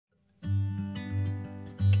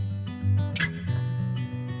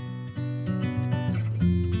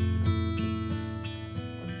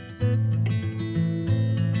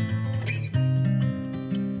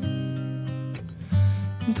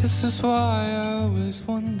This is why I always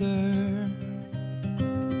wonder.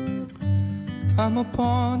 I'm a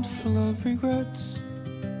pond full of regrets.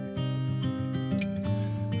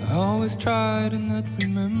 I always try to not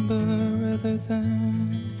remember rather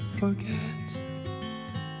than forget.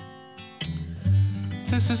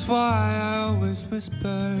 This is why I always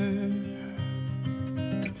whisper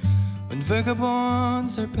when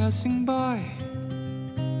vagabonds are passing by.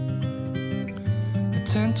 I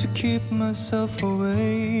tend to keep myself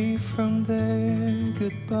away from their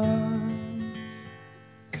goodbyes.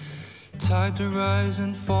 Tide to rise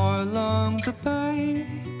and fall along the bay,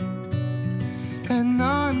 and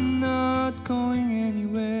I'm not going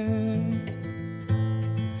anywhere.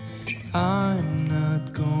 I'm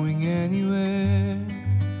not going anywhere.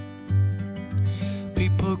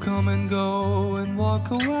 People come and go and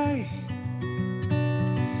walk away,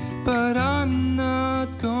 but I'm not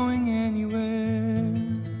going anywhere.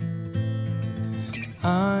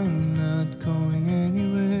 I'm not going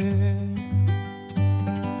anywhere.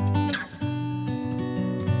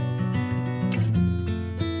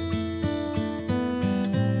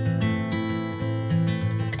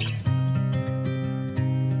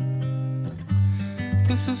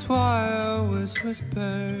 This is why I always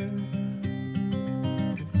whisper.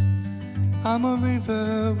 I'm a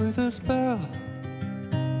river with a spell.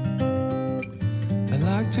 I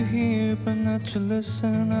like to hear but not to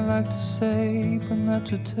listen. I like to say but not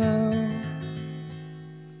to tell.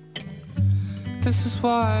 This is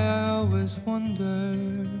why I always wonder.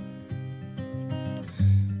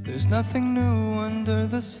 There's nothing new under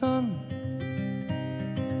the sun.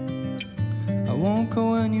 I won't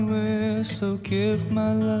go anywhere, so give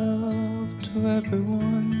my love to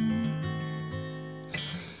everyone.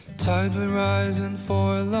 Tide will rise and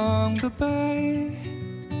fall along the bay,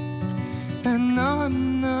 and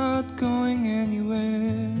I'm not going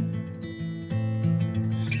anywhere.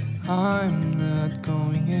 I'm not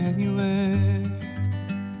going anywhere.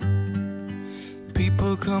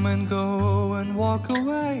 People come and go and walk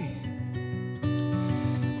away,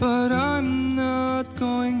 but I'm not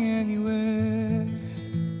going anywhere.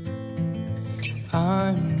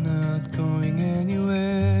 I'm not going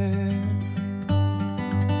anywhere.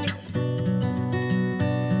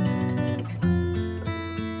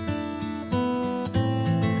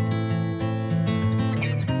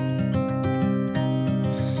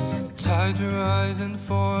 Tide will rise and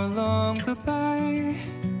fall along the bay,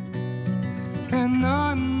 and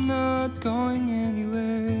I'm not going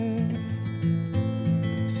anywhere.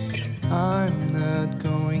 I'm not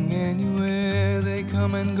going anywhere. They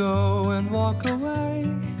come and go and walk away,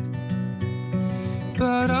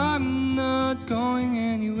 but I'm not going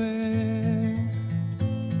anywhere.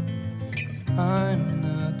 I'm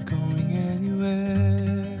not going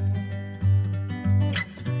anywhere.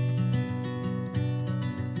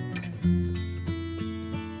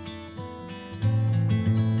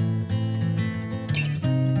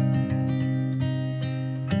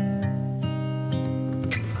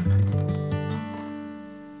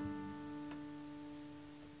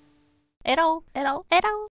 에러 에러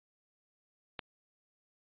에러.